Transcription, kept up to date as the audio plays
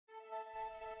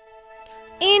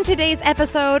In today's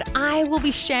episode, I will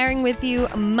be sharing with you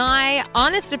my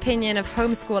honest opinion of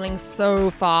homeschooling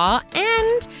so far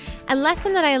and a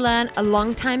lesson that I learned a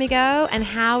long time ago and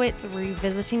how it's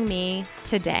revisiting me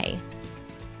today.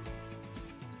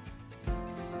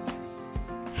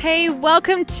 Hey,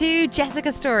 welcome to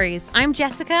Jessica Stories. I'm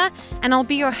Jessica and I'll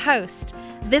be your host.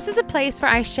 This is a place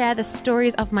where I share the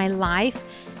stories of my life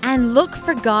and look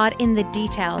for God in the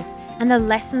details and the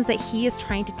lessons that He is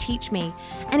trying to teach me.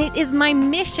 And it is my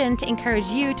mission to encourage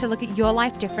you to look at your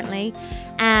life differently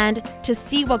and to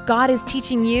see what God is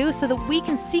teaching you so that we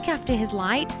can seek after His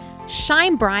light,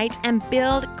 shine bright, and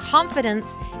build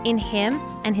confidence in Him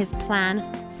and His plan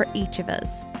for each of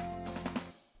us.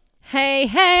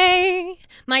 Hey,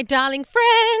 my darling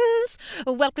friends.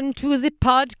 Welcome to the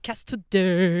podcast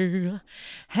today.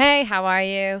 Hey, how are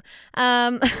you?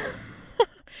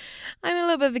 I'm in a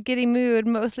little bit of a giddy mood,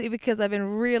 mostly because I've been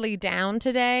really down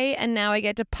today, and now I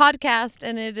get to podcast,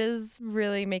 and it is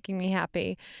really making me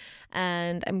happy.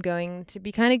 And I'm going to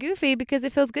be kind of goofy because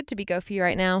it feels good to be goofy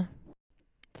right now.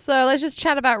 So let's just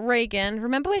chat about Reagan.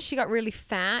 Remember when she got really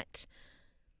fat?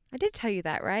 I did tell you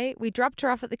that, right? We dropped her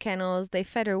off at the kennels. They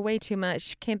fed her way too much.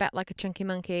 She came back like a chunky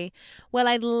monkey. Well,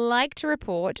 I'd like to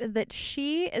report that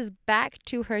she is back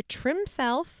to her trim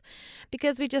self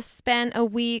because we just spent a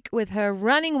week with her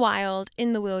running wild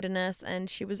in the wilderness and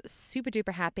she was super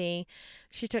duper happy.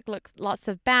 She took lots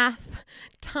of bath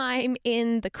time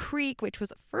in the creek, which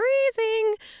was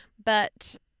freezing,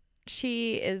 but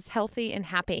she is healthy and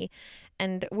happy.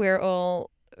 And we're all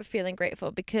feeling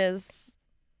grateful because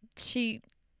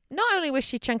not only was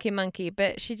she chunky monkey,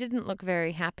 but she didn't look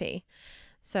very happy.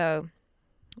 So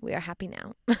we are happy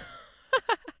now.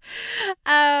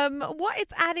 What is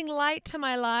adding light to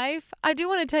my life? I do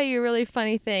want to tell you a really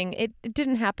funny thing. It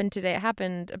didn't happen today. It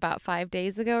happened about 5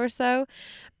 days ago or so.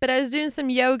 But I was doing some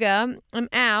yoga. I'm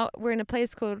out. We're in a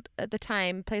place called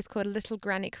Little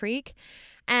Granite Creek.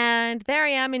 And there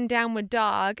I am in downward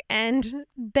dog. And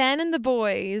Ben and the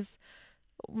boys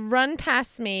run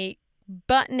past me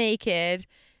butt naked,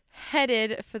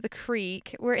 headed for the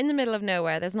creek. We're in the middle of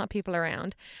nowhere. There's not people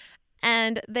around.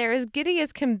 And they're as giddy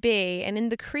as can be. And in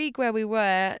the creek where we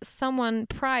were, someone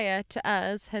prior to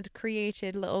us had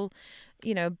created little,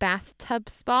 bathtub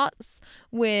spots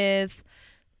with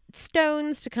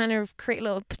stones to kind of create a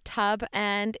little tub.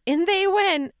 And in they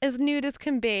went as nude as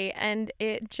can be. And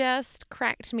it just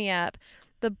cracked me up.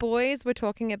 The boys were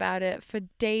talking about it for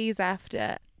days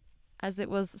after, as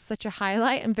it was such a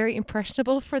highlight and very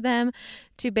impressionable for them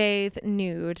to bathe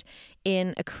nude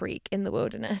in a creek in the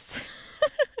wilderness.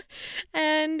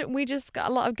 And we just got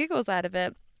a lot of giggles out of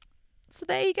it. So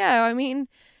there you go. I mean,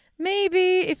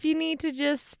 maybe if you need to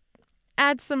just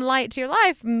add some light to your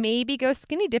life, maybe go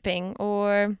skinny dipping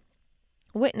or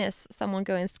witness someone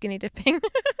going skinny dipping.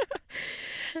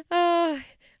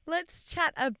 Let's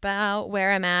chat about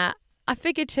where I'm at. I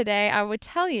figured today I would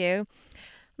tell you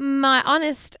my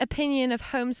honest opinion of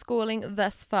homeschooling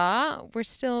thus far. We're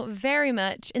still very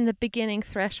much in the beginning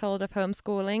threshold of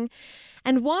homeschooling.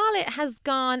 And while it has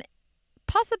gone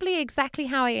possibly exactly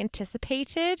how I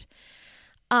anticipated,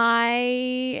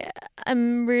 I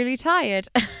am really tired.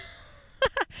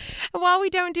 While we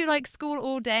don't do school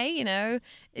all day,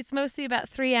 it's mostly about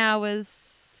 3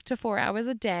 hours to 4 hours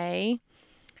a day.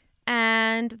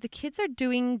 And the kids are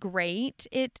doing great.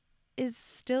 It is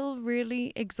still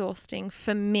really exhausting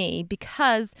for me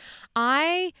because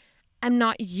I am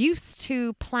not used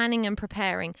to planning and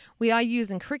preparing. We are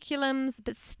using curriculums,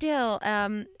 but still,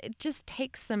 it just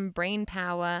takes some brain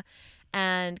power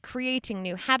and creating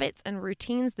new habits and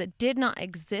routines that did not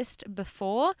exist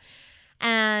before.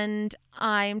 And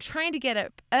I'm trying to get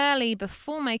up early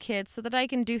before my kids so that I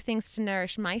can do things to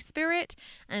nourish my spirit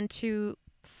and to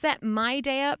set my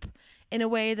day up in a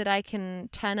way that I can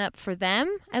turn up for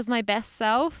them as my best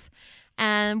self.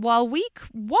 And while week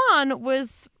 1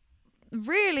 was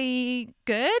really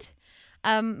good,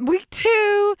 week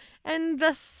 2 and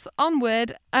thus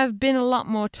onward, I've been a lot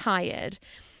more tired.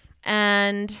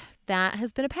 And that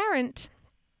has been apparent.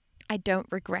 I don't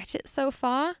regret it so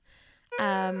far.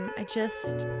 I'm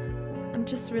just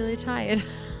really tired.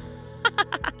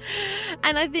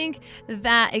 And I think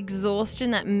that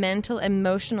exhaustion, that mental,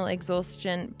 emotional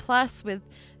exhaustion, plus with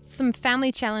some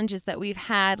family challenges that we've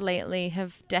had lately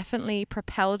have definitely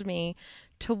propelled me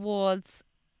towards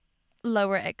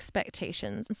lower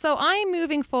expectations. So I'm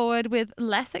moving forward with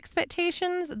less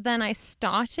expectations than I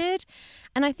started.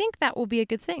 And I think that will be a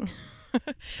good thing.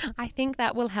 I think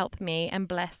that will help me and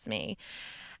bless me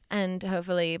and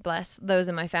hopefully bless those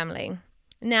in my family.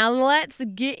 Now let's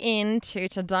get into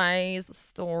today's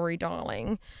story,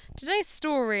 darling. Today's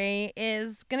story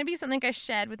is going to be something I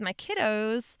shared with my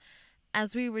kiddos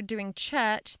as we were doing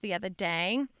church the other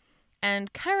day.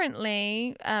 And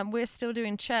currently, we're still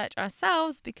doing church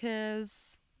ourselves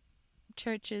because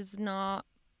church is not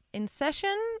in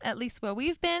session, at least where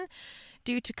we've been,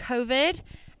 due to COVID.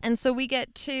 And so we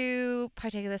get to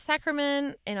partake of the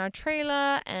sacrament in our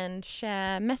trailer and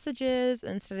share messages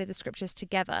and study the scriptures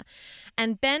together.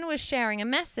 And Ben was sharing a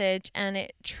message and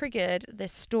it triggered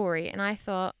this story. And I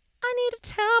thought, I need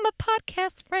to tell my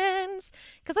podcast friends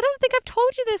because I don't think I've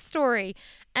told you this story.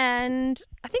 And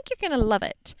I think you're going to love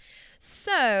it.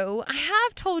 So I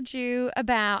have told you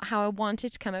about how I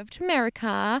wanted to come over to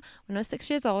America when I was 6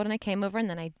 years old, and I came over and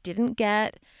then I didn't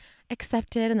get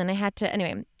accepted, and then I had to,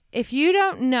 anyway, if you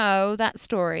don't know that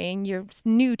story and you're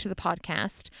new to the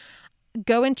podcast,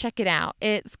 go and check it out.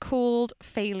 It's called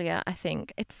Failure, I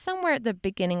think. It's somewhere at the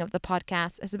beginning of the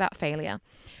podcast. It's about failure.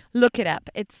 Look it up.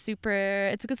 It's a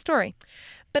good story.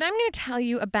 But I'm going to tell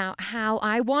you about how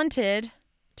I wanted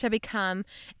to become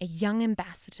a young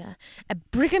ambassador, a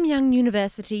Brigham Young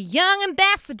University young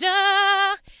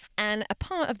ambassador, and a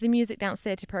part of the music dance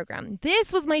theatre program.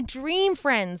 This was my dream,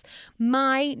 friends.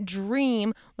 My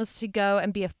dream was to go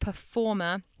and be a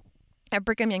performer at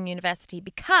Brigham Young University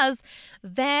because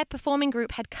their performing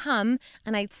group had come,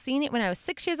 and I'd seen it when I was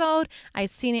 6 years old.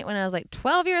 I'd seen it when I was like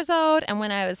 12 years old and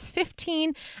when I was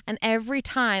 15. And every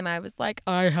time I was like,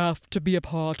 I have to be a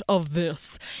part of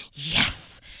this.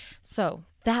 Yes. So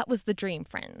that was the dream,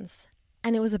 friends.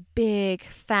 And it was a big,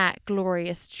 fat,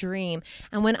 glorious dream.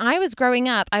 And when I was growing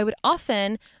up, I would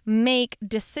often make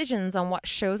decisions on what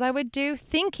shows I would do,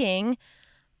 thinking,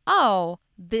 oh,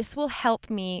 this will help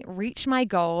me reach my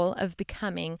goal of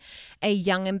becoming a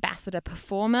young ambassador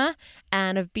performer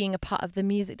and of being a part of the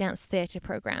music dance theatre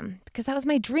program. Because that was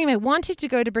my dream. I wanted to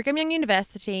go to Brigham Young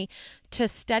University to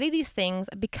study these things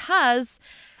because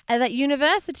at that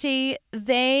university,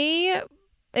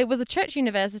 it was a church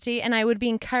university, and I would be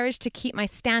encouraged to keep my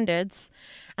standards.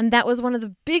 And that was one of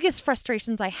the biggest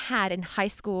frustrations I had in high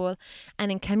school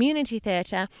and in community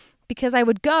theatre, because I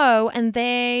would go and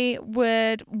they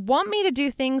would want me to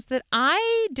do things that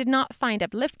I did not find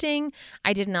uplifting,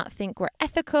 I did not think were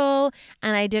ethical,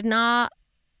 and I did not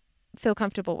feel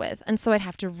comfortable with. And so I'd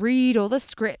have to read all the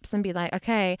scripts and be like,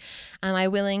 okay, am I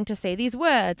willing to say these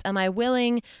words? Am I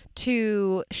willing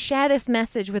to share this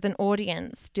message with an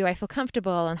audience? Do I feel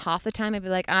comfortable? And half the time I'd be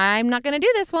like, I'm not going to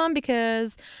do this one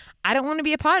because I don't want to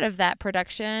be a part of that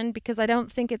production because I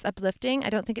don't think it's uplifting, I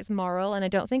don't think it's moral, and I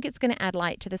don't think it's going to add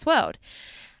light to this world.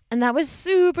 And that was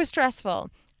super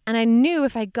stressful. And I knew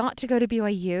if I got to go to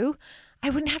BYU,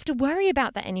 I wouldn't have to worry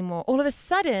about that anymore. All of a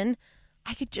sudden,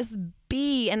 I could just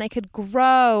be, and I could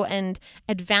grow and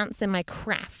advance in my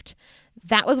craft.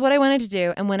 That was what I wanted to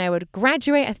do. And when I would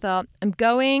graduate, I thought, I'm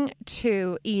going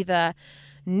to either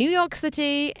New York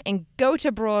City and go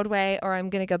to Broadway, or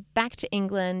I'm going to go back to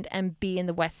England and be in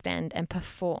the West End and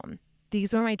perform.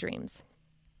 These were my dreams.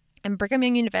 And Brigham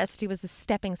Young University was the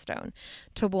stepping stone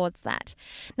towards that.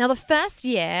 Now, the first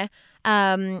year,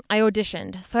 I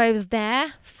auditioned. So I was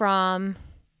there from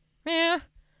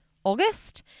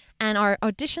August, and our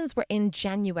auditions were in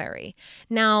January.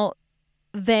 Now,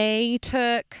 they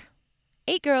took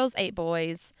 8 girls, 8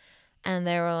 boys, and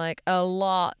there were like a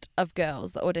lot of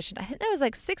girls that auditioned. I think there was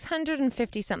like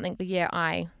 650 something the year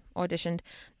I auditioned.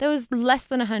 There was less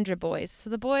than 100 boys.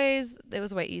 So the boys, it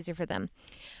was way easier for them.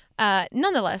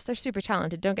 Nonetheless, they're super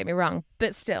talented, don't get me wrong,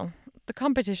 but still, the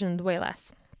competition's way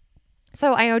less.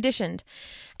 So I auditioned,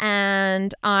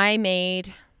 and I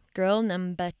made girl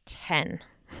number 10.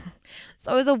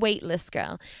 So I was a waitlist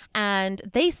girl, and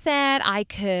they said I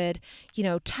could,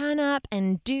 turn up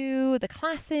and do the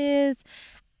classes.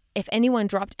 If anyone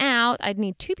dropped out, I'd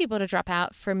need 2 people to drop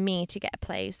out for me to get a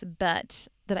place, but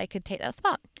that I could take that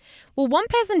spot. Well, one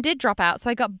person did drop out, so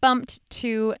I got bumped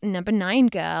to number 9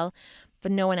 girl,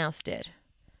 but no one else did.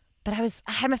 But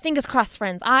I had my fingers crossed,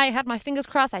 friends. I had my fingers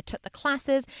crossed. I took the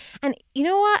classes. And you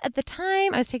know what? At the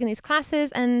time, I was taking these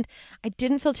classes and I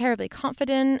didn't feel terribly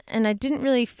confident. And I didn't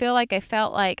really feel like I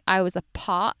felt like I was a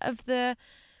part of the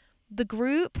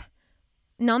group.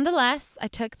 Nonetheless, I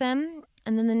took them.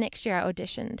 And then the next year I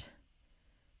auditioned.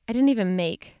 I didn't even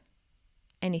make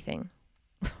anything.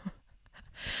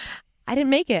 I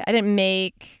didn't make it. I didn't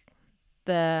make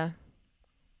the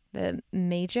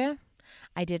major.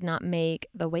 I did not make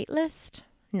the wait list,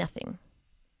 nothing.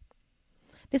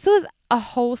 This was a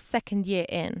whole second year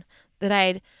in that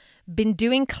I'd been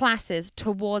doing classes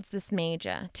towards this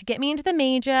major to get me into the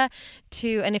major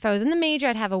and if I was in the major,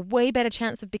 I'd have a way better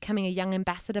chance of becoming a young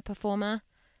ambassador performer.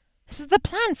 This was the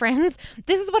plan, friends.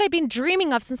 This is what I've been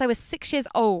dreaming of since I was 6 years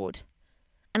old.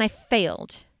 And I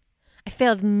failed. I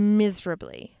failed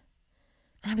miserably.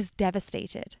 And I was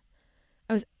devastated.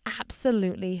 I was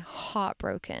absolutely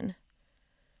heartbroken.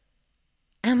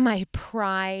 And my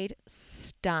pride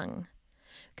stung.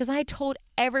 Because I told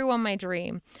everyone my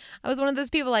dream. I was one of those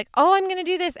people like, oh, I'm going to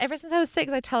do this. Ever since I was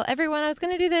 6, I tell everyone I was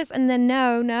going to do this. And then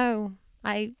no,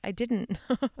 I didn't.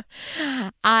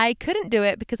 I couldn't do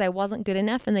it because I wasn't good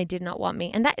enough and they did not want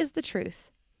me. And that is the truth.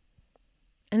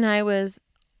 And I was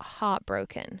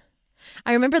heartbroken.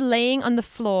 I remember laying on the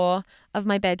floor of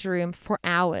my bedroom for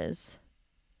hours.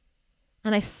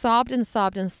 And I sobbed and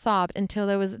sobbed and sobbed until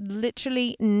there was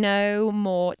literally no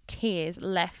more tears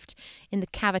left in the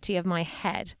cavity of my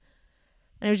head.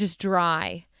 And it was just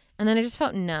dry. And then I just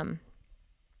felt numb.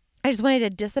 I just wanted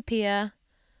to disappear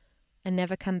and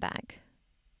never come back.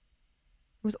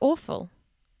 It was awful.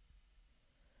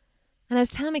 And I was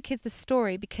telling my kids this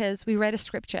story because we read a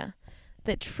scripture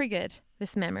that triggered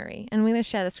this memory. And we're going to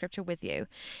share the scripture with you.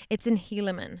 It's in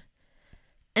Helaman.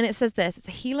 And it says this, it's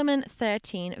Helaman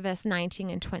 13, verse 19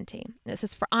 and 20. It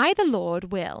says, for I, the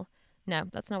Lord, will. No,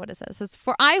 that's not what it says. It says,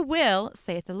 for I will,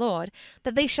 saith the Lord,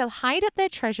 that they shall hide up their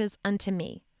treasures unto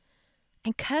me.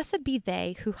 And cursed be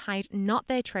they who hide not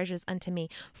their treasures unto me.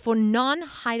 For none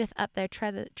hideth up their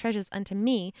treasures unto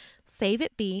me, save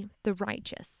it be the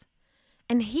righteous.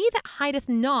 And he that hideth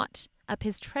not up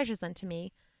his treasures unto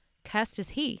me, cursed is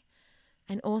he,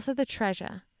 and also the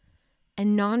treasure.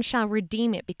 And none shall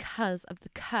redeem it because of the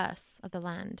curse of the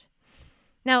land.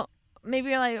 Now, maybe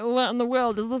you're like, what in the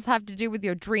world does this have to do with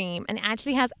your dream? And it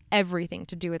actually has everything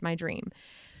to do with my dream.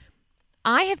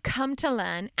 I have come to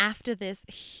learn after this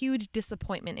huge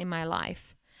disappointment in my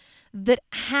life that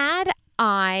had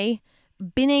I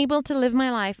been able to live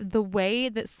my life the way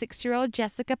that 6-year-old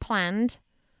Jessica planned,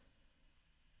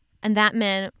 and that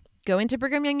meant going to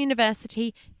Brigham Young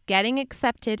University, getting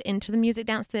accepted into the music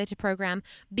dance theater program,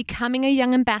 becoming a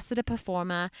young ambassador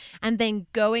performer, and then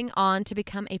going on to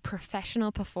become a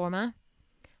professional performer,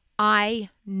 I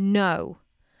know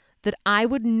that I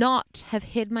would not have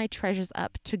hid my treasures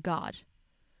up to God.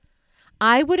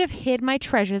 I would have hid my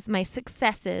treasures, my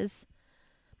successes,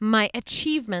 my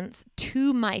achievements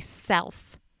to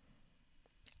myself.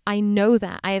 I know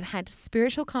that. I have had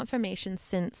spiritual confirmation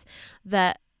since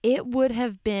that it would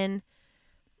have been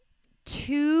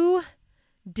too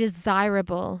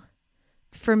desirable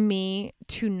for me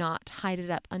to not hide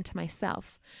it up unto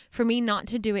myself, for me not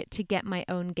to do it to get my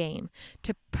own gain,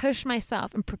 to push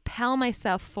myself and propel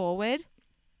myself forward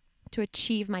to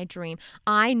achieve my dream.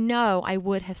 I know I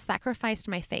would have sacrificed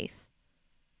my faith.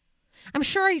 I'm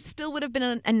sure I still would have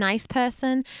been a nice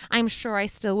person. I'm sure I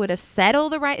still would have said all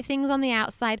the right things on the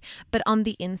outside, but on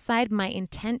the inside, my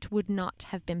intent would not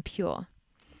have been pure.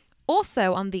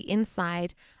 Also, on the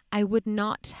inside, I would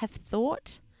not have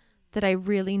thought that I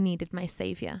really needed my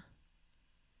Savior.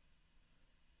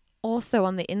 Also,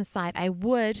 on the inside, I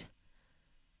would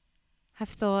have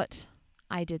thought,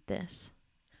 I did this.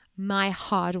 My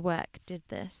hard work did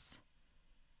this.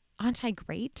 Aren't I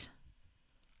great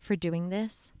for doing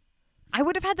this? I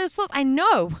would have had those thoughts. I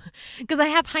know, because I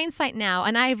have hindsight now,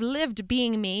 and I've lived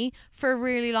being me for a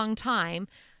really long time,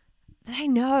 that I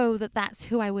know that that's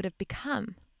who I would have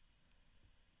become.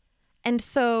 And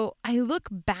so I look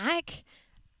back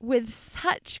with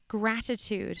such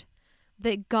gratitude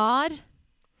that God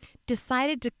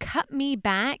decided to cut me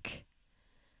back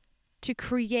to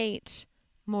create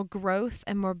more growth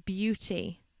and more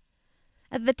beauty.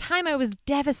 At the time, I was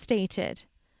devastated.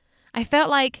 I felt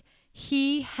like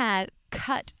He had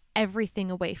cut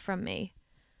everything away from me.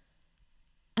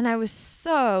 And I was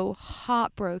so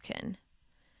heartbroken.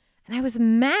 And I was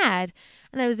mad.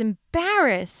 And I was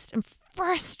embarrassed and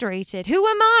frustrated. Who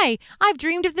am I? I've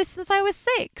dreamed of this since I was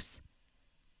 6.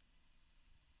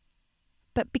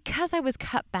 But because I was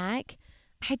cut back,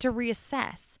 I had to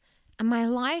reassess. And my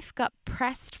life got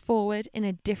pressed forward in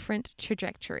a different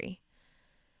trajectory.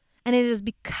 And it is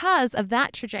because of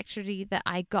that trajectory that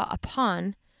I got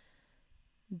upon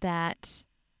that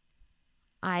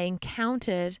I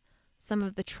encountered some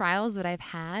of the trials that I've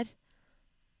had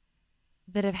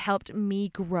that have helped me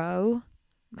grow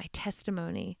my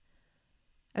testimony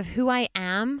of who I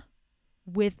am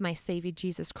with my Savior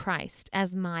Jesus Christ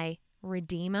as my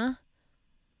Redeemer.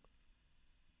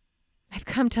 I've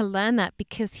come to learn that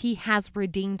because He has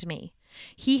redeemed me.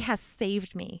 He has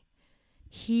saved me.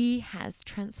 He has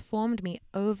transformed me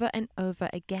over and over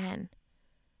again.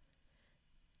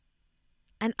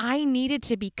 And I needed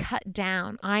to be cut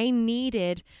down. I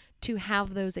needed to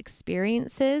have those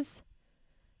experiences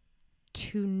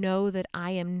to know that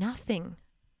I am nothing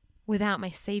without my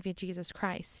Savior Jesus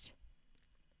Christ.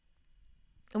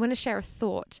 I want to share a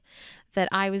thought that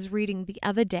I was reading the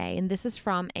other day, and this is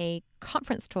from a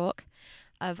conference talk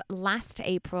of last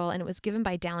April, and it was given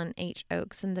by Dallin H.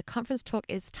 Oakes, and the conference talk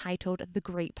is titled The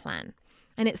Great Plan.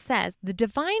 And it says, the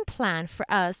divine plan for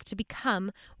us to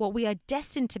become what we are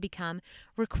destined to become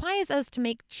requires us to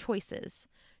make choices,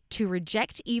 to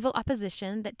reject evil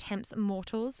opposition that tempts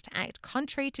mortals to act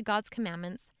contrary to God's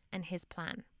commandments and his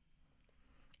plan.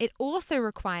 It also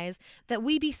requires that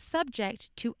we be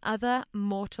subject to other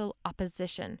mortal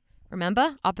opposition.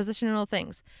 Remember, opposition in all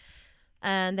things.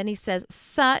 And then he says,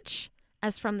 such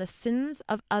as from the sins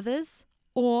of others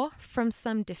or from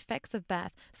some defects of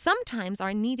birth. Sometimes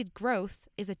our needed growth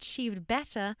is achieved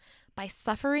better by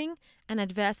suffering and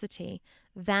adversity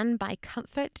than by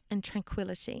comfort and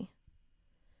tranquility.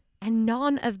 And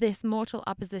none of this mortal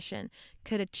opposition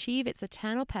could achieve its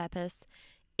eternal purpose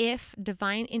if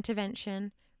divine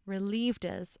intervention relieved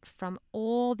us from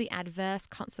all the adverse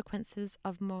consequences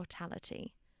of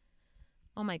mortality.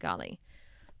 Oh my golly.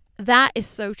 That is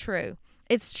so true.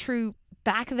 It's true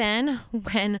back then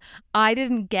when I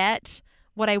didn't get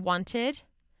what I wanted,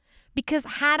 because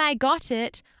had I got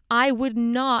it, I would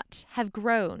not have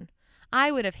grown.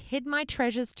 I would have hid my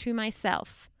treasures to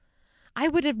myself. I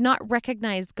would have not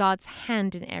recognized God's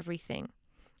hand in everything.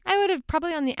 I would have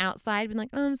probably on the outside been like,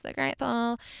 oh, I'm so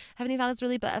grateful. Heavenly Father's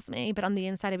really blessed me. But on the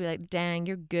inside, I'd be like, dang,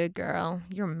 you're good, girl.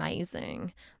 You're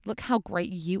amazing. Look how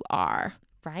great you are,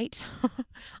 right?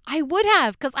 I would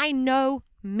have, because I know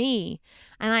me.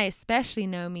 And I especially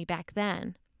know me back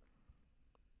then.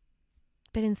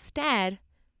 But instead,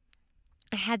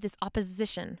 I had this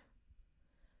opposition.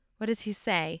 What does he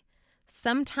say?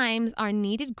 Sometimes our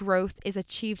needed growth is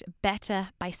achieved better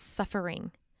by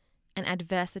suffering and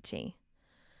adversity.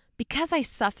 Because I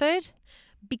suffered,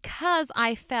 because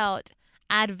I felt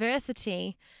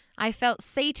adversity, I felt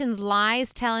Satan's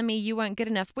lies telling me you weren't good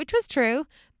enough, which was true,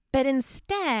 but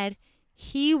instead,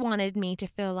 he wanted me to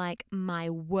feel like my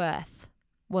worth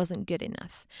wasn't good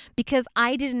enough. Because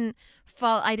I didn't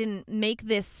make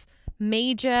this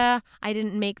major, I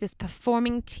didn't make this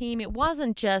performing team. It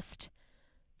wasn't just,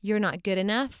 you're not good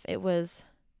enough. It was,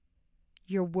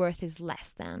 your worth is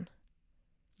less than.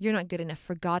 You're not good enough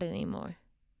for God anymore.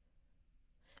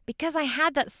 Because I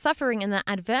had that suffering and that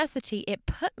adversity, it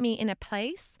put me in a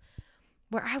place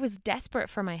where I was desperate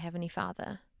for my Heavenly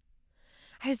Father.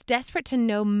 I was desperate to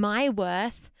know my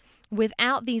worth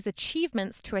without these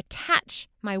achievements to attach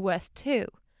my worth to.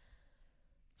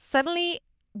 Suddenly,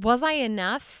 was I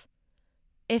enough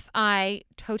if I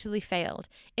totally failed?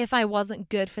 If I wasn't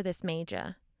good for this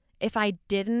major? If I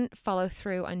didn't follow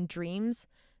through on dreams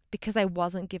because I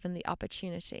wasn't given the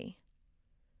opportunity?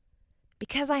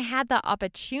 Because I had the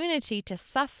opportunity to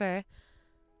suffer,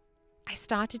 I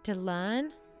started to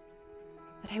learn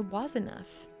that I was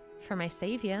enough for my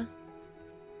Savior.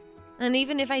 And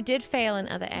even if I did fail in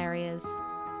other areas,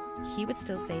 he would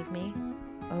still save me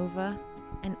over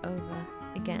and over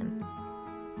again.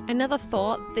 Another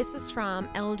thought, this is from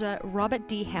Elder Robert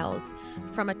D. Hales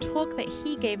from a talk that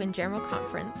he gave in General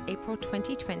Conference, April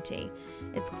 2020.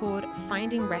 It's called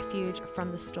Finding Refuge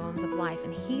from the Storms of Life.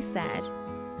 And he said,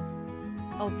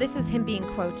 this is him being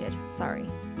quoted,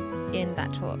 in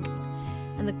that talk.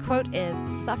 And the quote is,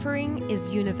 suffering is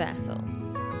universal.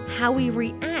 How we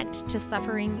react to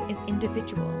suffering is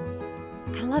individual.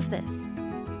 I love this.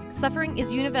 Suffering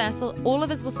is universal. All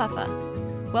of us will suffer.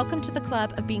 Welcome to the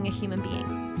club of being a human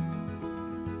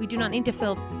being. We do not need to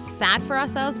feel sad for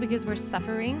ourselves because we're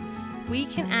suffering. We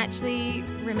can actually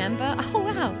remember, oh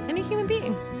wow, I'm a human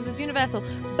being. This is universal.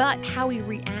 But how we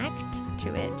react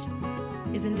to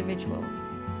it is individual.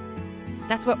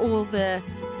 That's where all the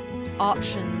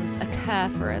options occur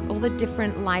for us. All the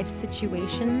different life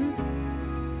situations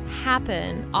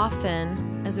happen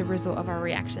often as a result of our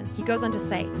reaction. He goes on to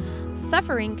say,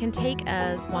 suffering can take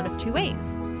us one of two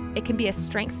ways. It can be a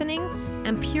strengthening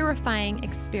and purifying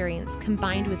experience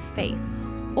combined with faith,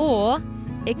 or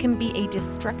it can be a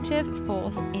destructive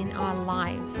force in our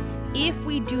lives if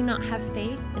we do not have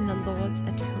faith in the Lord's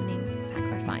atoning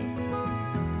sacrifice.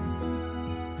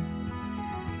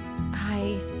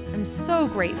 I am so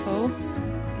grateful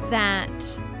that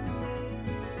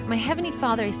my Heavenly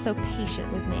Father is so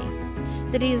patient with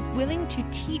me, that He is willing to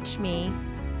teach me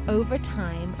over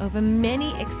time, over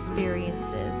many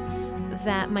experiences,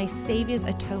 that my Savior's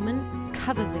atonement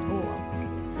covers it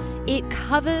all. It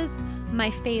covers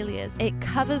my failures. It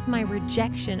covers my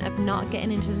rejection of not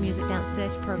getting into the Music Dance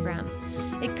Theatre program.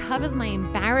 It covers my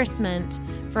embarrassment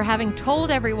for having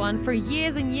told everyone for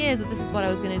years and years that this is what I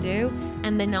was going to do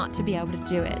and then not to be able to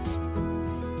do it.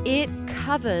 It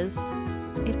covers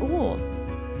it all.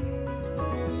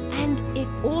 And it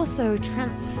also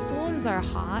transforms moves our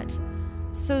heart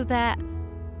so that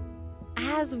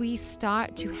as we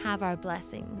start to have our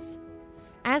blessings,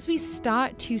 as we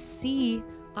start to see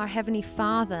our Heavenly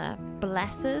Father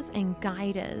bless us and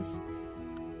guide us,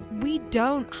 we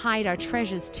don't hide our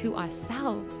treasures to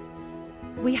ourselves.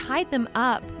 We hide them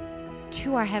up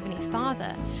to our Heavenly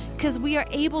Father because we are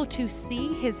able to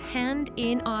see His hand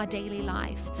in our daily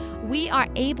life. We are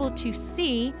able to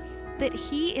see that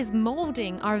He is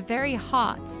molding our very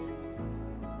hearts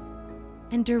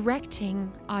and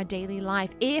directing our daily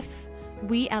life if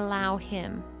we allow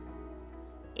Him,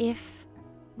 if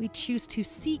we choose to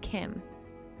seek Him,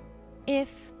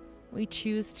 if we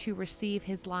choose to receive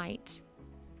His light,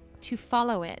 to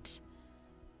follow it,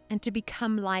 and to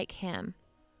become like Him,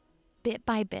 bit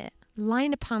by bit,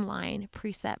 line upon line,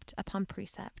 precept upon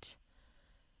precept.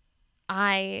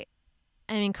 I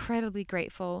am incredibly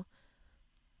grateful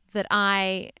that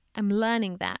I am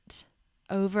learning that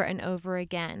over and over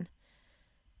again.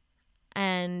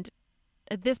 And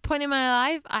at this point in my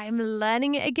life, I'm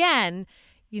learning it again.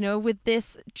 With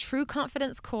this True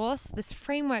Confidence course, this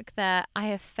framework that I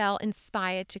have felt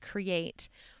inspired to create.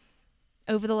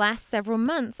 Over the last several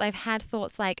months, I've had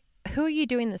thoughts like, who are you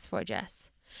doing this for, Jess?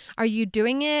 Are you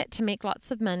doing it to make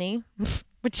lots of money?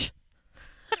 Which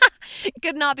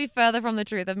could not be further from the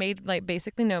truth. I've made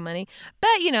basically no money. But,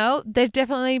 there's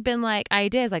definitely been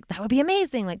ideas like, that would be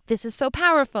amazing. This is so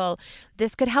powerful.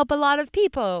 This could help a lot of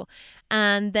people.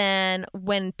 And then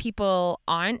when people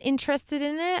aren't interested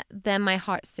in it, then my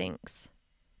heart sinks.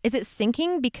 Is it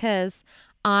sinking because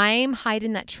I'm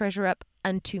hiding that treasure up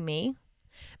unto me?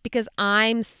 Because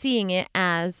I'm seeing it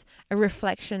as a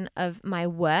reflection of my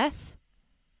worth?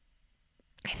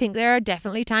 I think there are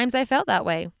definitely times I felt that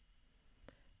way.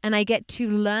 And I get to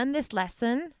learn this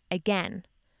lesson again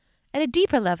at a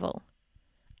deeper level.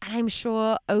 And I'm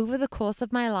sure over the course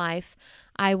of my life,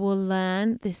 I will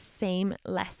learn this same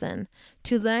lesson,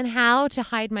 to learn how to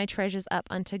hide my treasures up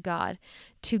unto God,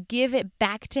 to give it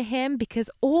back to Him, because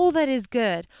all that is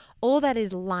good, all that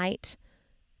is light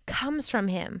comes from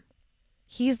Him.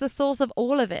 He's the source of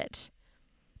all of it.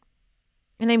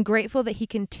 And I'm grateful that He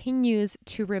continues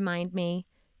to remind me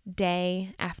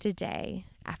day after day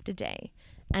after day.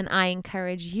 And I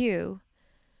encourage you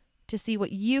to see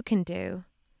what you can do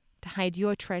to hide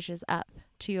your treasures up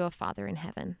to your Father in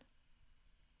heaven.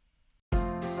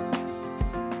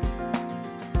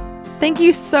 Thank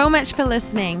you so much for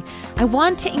listening. I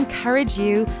want to encourage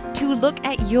you to look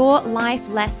at your life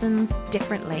lessons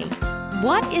differently.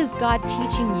 What is God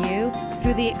teaching you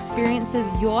through the experiences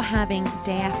you're having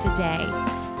day after day?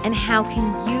 And how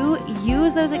can you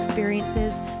use those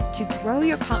experiences to grow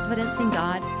your confidence in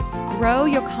God, grow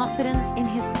your confidence in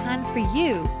His plan for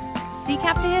you, seek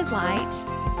after His light,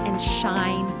 and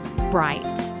shine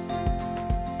bright?